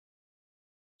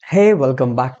Hey,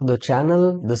 welcome back to the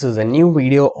channel. This is a new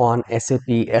video on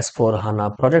SAP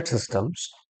S/4HANA project systems.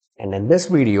 And in this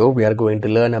video, we are going to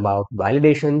learn about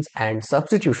validations and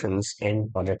substitutions in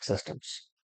project systems.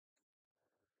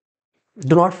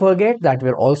 Do not forget that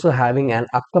we're also having an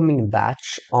upcoming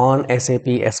batch on SAP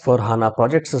S/4HANA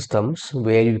project systems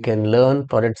where you can learn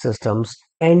project systems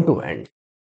end to end.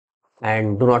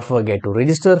 And do not forget to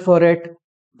register for it.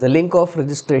 The link of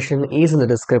registration is in the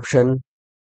description.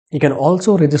 You can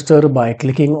also register by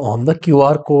clicking on the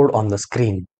QR code on the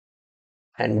screen.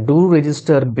 And do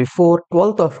register before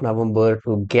 12th of November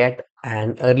to get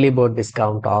an early bird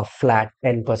discount of flat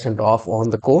 10% off on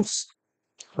the course.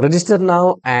 Register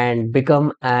now and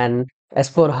become an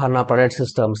S/4HANA Product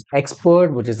Systems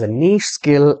expert, which is a niche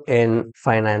skill in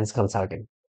finance consulting.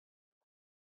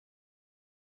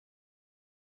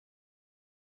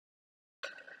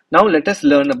 Now let us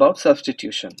learn about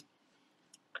substitution.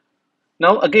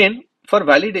 Now again, for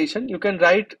validation, you can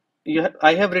write,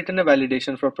 I have written a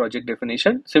validation for project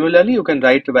definition. Similarly, you can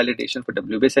write a validation for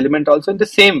WBase element also in the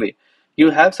same way.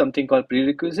 You have something called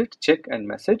prerequisite, check and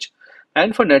message,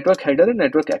 and for network header and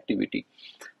network activity.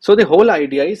 So the whole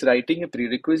idea is writing a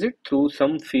prerequisite through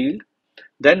some field,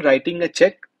 then writing a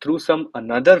check through some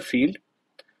another field,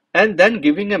 and then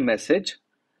giving a message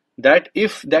that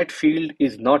if that field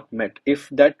is not met, if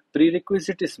that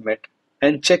prerequisite is met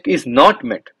and check is not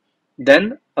met,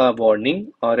 then a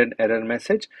warning or an error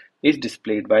message is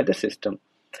displayed by the system.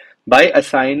 By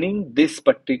assigning this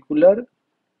particular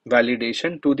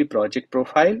validation to the project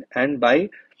profile and by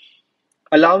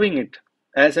allowing it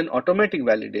as an automatic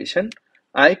validation,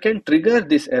 I can trigger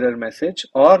this error message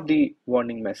or the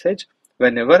warning message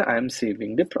whenever I am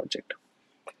saving the project.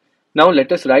 Now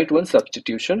let us write one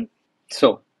substitution.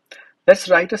 So let's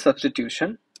write a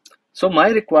substitution. So my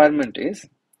requirement is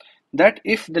that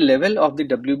if the level of the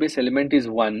WBase element is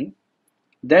 1,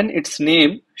 then its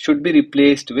name should be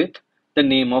replaced with the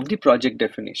name of the project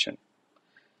definition.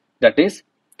 That is,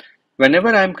 whenever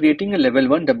I am creating a level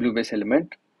 1 WBase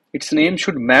element, its name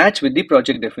should match with the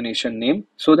project definition name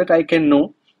so that I can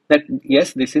know that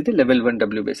yes, this is the level 1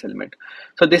 WBase element.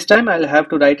 So this time I'll have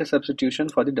to write a substitution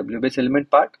for the WBase element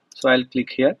part. So I'll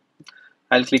click here.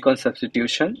 I'll click on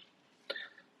substitution.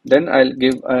 Then I'll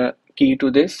give a key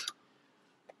to this,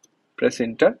 press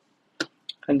enter,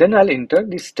 and then I'll enter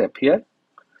this step here.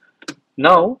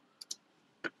 Now,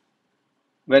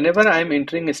 whenever I'm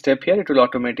entering a step here, it will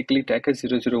automatically take a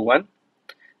 001,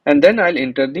 and then I'll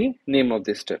enter the name of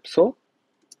this step. So,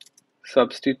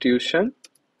 substitution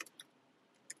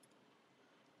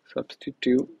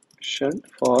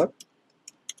for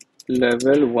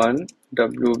level 1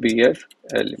 WBS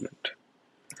element.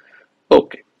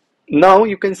 Okay. Now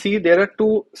you can see there are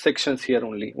two sections here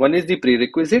only. One is the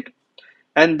prerequisite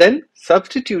and then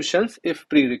substitutions if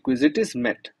prerequisite is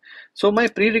met. So my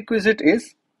prerequisite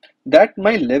is that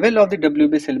my level of the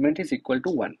WBase element is equal to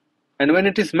 1. And when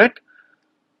it is met,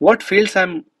 what fields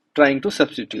I'm trying to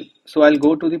substitute. So I'll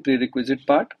go to the prerequisite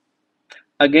part.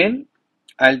 Again,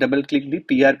 I'll double click the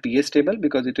PRPS table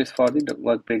because it is for the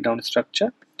work breakdown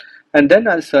structure. And then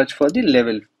I'll search for the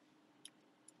level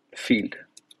field.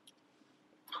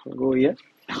 Go here,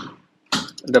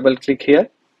 double click here.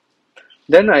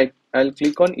 Then I'll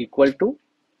click on equal to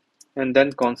and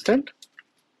then constant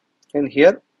and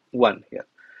here 1 here.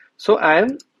 So I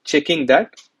am checking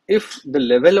that if the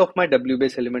level of my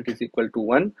WBase element is equal to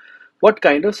 1, what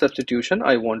kind of substitution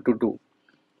I want to do.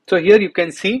 So here you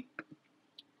can see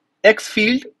X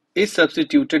field is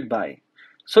substituted by.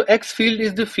 So X field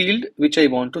is the field which I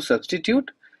want to substitute,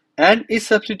 and is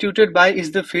substituted by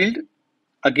is the field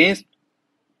against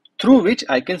through which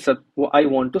I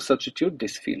want to substitute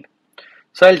this field.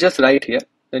 So I'll just write here,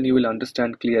 then you will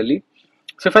understand clearly.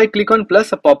 So if I click on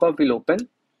plus, a pop-up will open.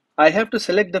 I have to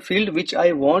select the field which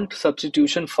I want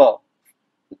substitution for,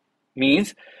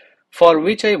 means for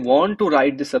which I want to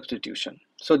write the substitution.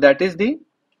 So that is the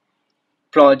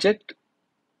project,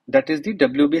 that is the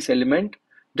WBase element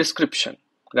description,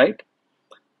 right?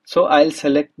 So I'll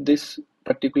select this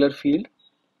particular field.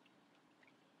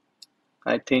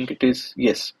 I think it is,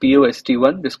 yes,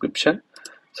 POST1 description.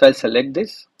 So I'll select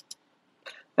this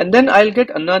and then I'll get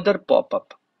another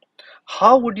pop-up.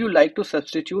 How would you like to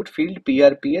substitute field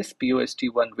PRPS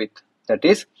POST1 with? That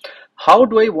is, how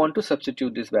do I want to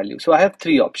substitute this value? So I have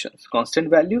three options: constant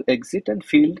value, exit, and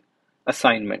field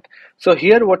assignment. So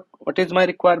here what is my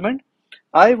requirement?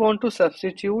 I want to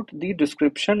substitute the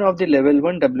description of the level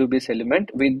 1 WBase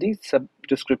element with the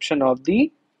description of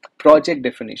the project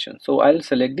definition. So I'll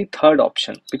select the third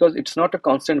option because it's not a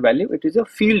constant value, it is a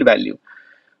field value.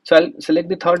 So I'll select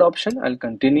the third option, I'll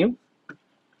continue,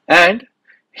 and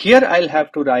Here I'll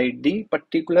have to write the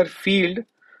particular field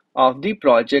of the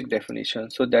project definition.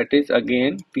 So that is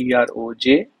again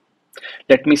PROJ.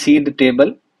 Let me see the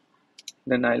table,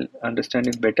 then I'll understand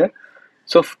it better.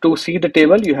 So to see the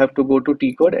table, you have to go to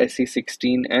T code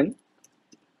SE16N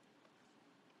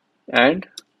and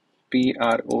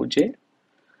PROJ.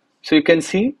 So you can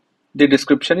see the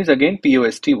description is again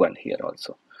POST1 here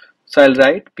also. So I'll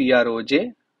write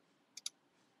PROJ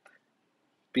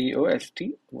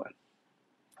POST1.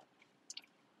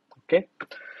 Okay.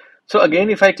 So again,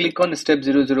 if I click on step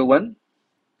 001,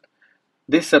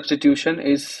 this substitution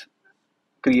is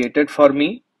created for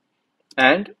me,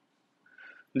 and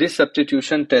this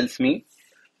substitution tells me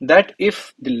that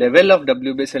if the level of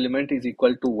WBase element is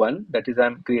equal to 1, that is,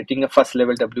 I'm creating a first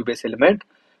level WBase element,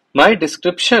 my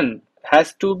description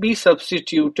has to be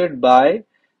substituted by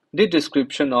the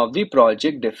description of the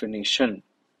project definition.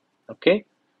 Okay,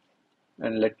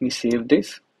 and let me save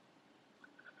this.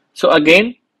 So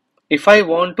again, if I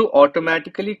want to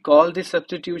automatically call this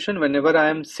substitution whenever I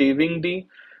am saving the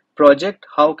project,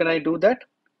 how can I do that?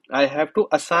 I have to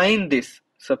assign this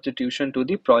substitution to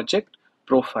the project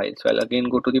profile. So I'll again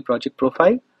go to the project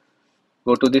profile,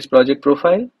 go to this project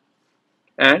profile,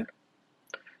 and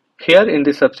here in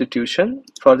the substitution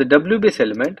for the WBase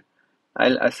element,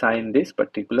 I'll assign this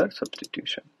particular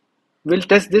substitution. We'll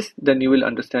test this, then you will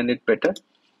understand it better.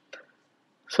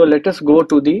 So let us go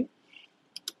to the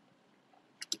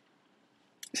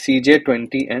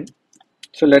CJ20N.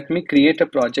 So let me create a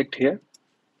project here.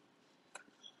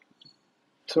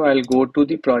 So I'll go to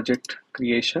the project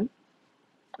creation.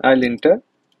 I'll enter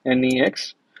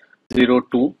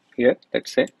NEX02 here,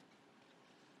 let's say.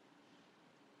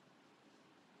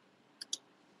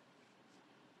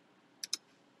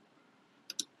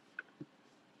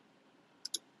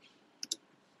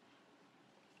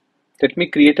 Let me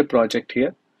create a project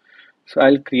here. So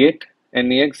I'll create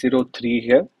NEX03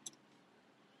 here.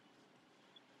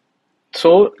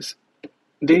 So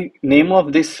the name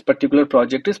of this particular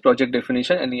project is project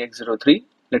definition NEX03.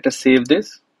 Let us save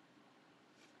this.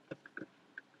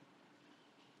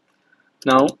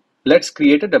 Now let's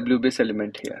create a WBase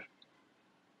element here.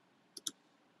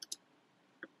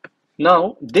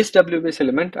 Now this WBase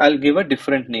element, I'll give a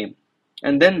different name,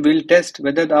 and then we'll test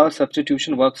whether our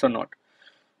substitution works or not.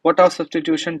 What our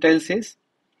substitution tells is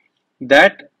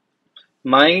that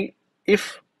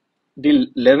if the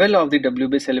level of the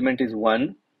WBase element is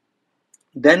 1,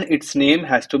 then its name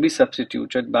has to be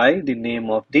substituted by the name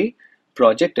of the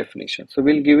project definition. So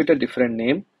we'll give it a different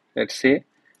name. Let's say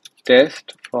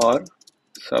test for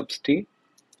substitution,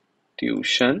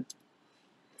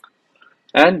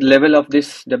 and level of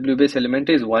this WBase element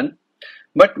is 1.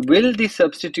 But will the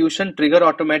substitution trigger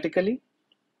automatically?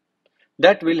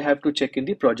 That we'll have to check in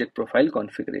the project profile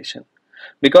configuration,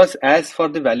 because as for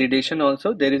the validation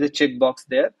also there is a checkbox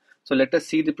there. So let us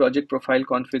see the project profile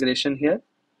configuration here.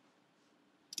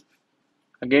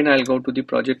 Again, I'll go to the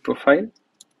project profile,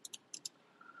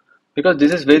 because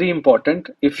this is very important.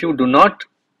 If you do not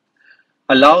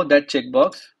allow that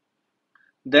checkbox,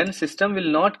 then system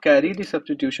will not carry the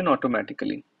substitution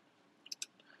automatically.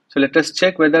 So let us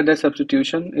check whether the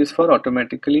substitution is for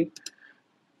automatically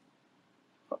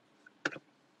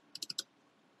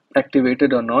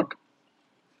activated or not.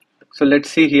 So let's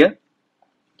see here.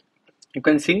 You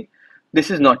can see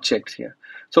this is not checked here.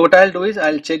 So what I'll do is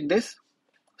I'll check this.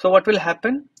 So what will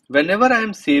happen? Whenever I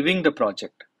am saving the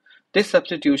project, this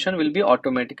substitution will be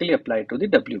automatically applied to the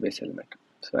WBase element.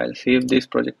 So I'll save this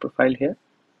project profile here.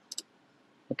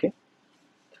 Okay.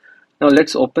 Now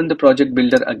let's open the project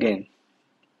builder again.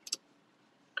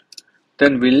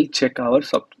 Then we'll check our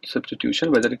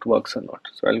substitution whether it works or not.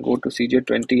 So I'll go to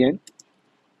CJ20N.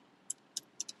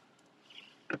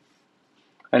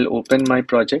 I'll open my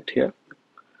project here,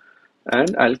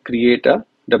 and I'll create a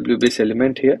WBase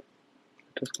element here.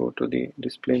 Just go to the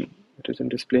display. It is in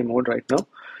display mode right now.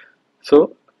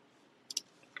 So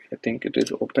I think it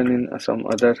is open in some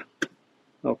other.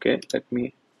 Okay, let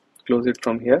me close it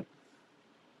from here,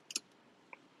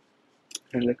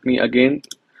 and let me again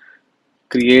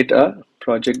create a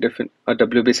project a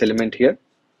WBase element here.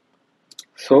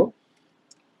 So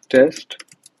test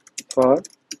for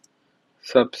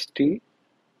substitution.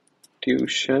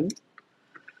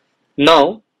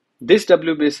 Now this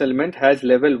WBase element has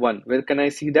level 1. Where can I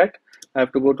see that? I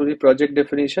have to go to the project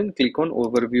definition, click on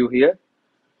overview here.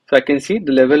 So I can see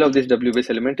the level of this WBase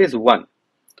element is 1.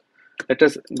 Let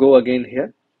us go again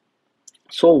here.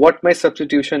 So what my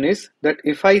substitution is, that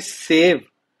if I save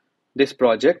this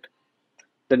project,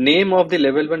 the name of the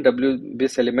level 1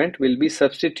 WBase element will be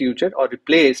substituted or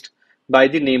replaced by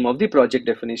the name of the project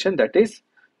definition, that is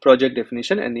project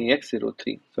definition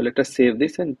NEX03. So let us save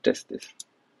this and test this.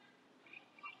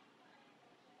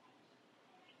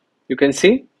 You can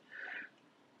see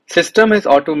system has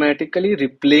automatically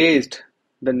replaced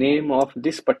the name of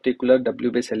this particular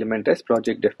WBase element as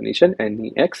project definition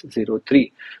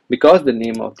NEX03 because the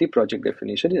name of the project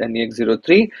definition is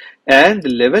NEX03 and the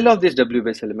level of this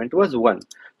WBase element was 1.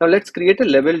 Now let's create a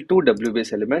level 2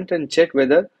 WBase element and check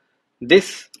whether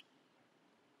this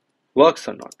works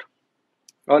or not.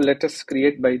 Or let us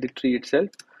create by the tree itself.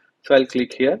 So I'll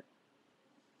click here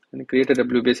and create a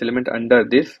WBase element under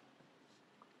this.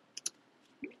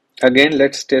 Again,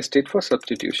 let's test it for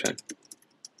substitution.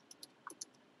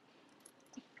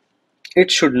 It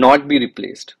should not be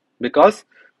replaced because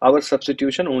our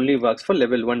substitution only works for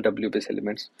level 1 WBase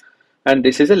elements. And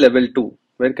this is a level 2.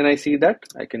 Where can I see that?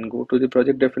 I can go to the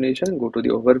project definition, go to the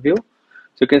overview.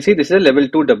 So you can see this is a level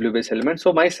 2 WBase element.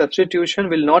 So my substitution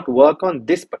will not work on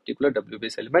this particular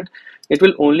WBase element. It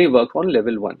will only work on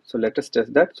level 1. So let us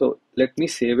test that. So let me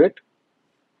save it.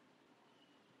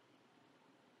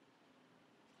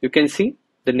 You can see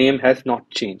the name has not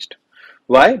changed.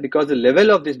 Why? Because the level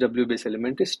of this WBase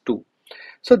element is 2.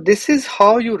 So this is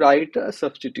how you write a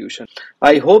substitution.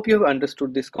 I hope you have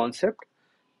understood this concept.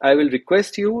 I will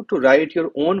request you to write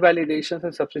your own validations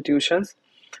and substitutions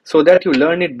so that you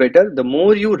learn it better. The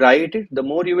more you write it, the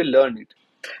more you will learn it.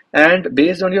 And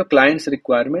based on your client's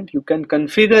requirement, you can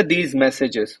configure these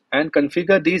messages and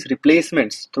configure these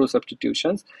replacements through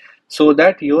substitutions so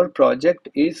that your project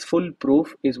is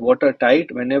foolproof, is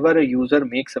watertight. Whenever a user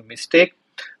makes a mistake,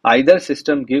 either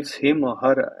system gives him or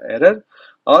her error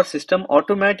or system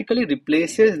automatically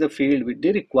replaces the field with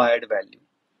the required value.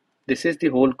 This is the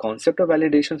whole concept of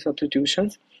validation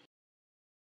substitutions.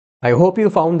 I hope you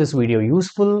found this video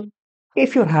useful.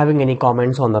 If you're having any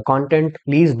comments on the content,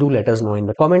 please do let us know in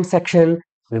the comment section.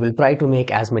 We will try to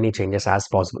make as many changes as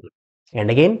possible.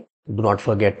 And again, do not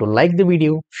forget to like the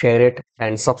video, share it,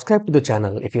 and subscribe to the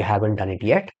channel if you haven't done it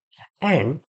yet.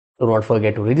 And do not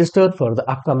forget to register for the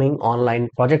upcoming online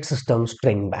project systems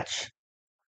training batch.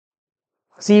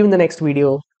 See you in the next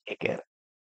video. Take care.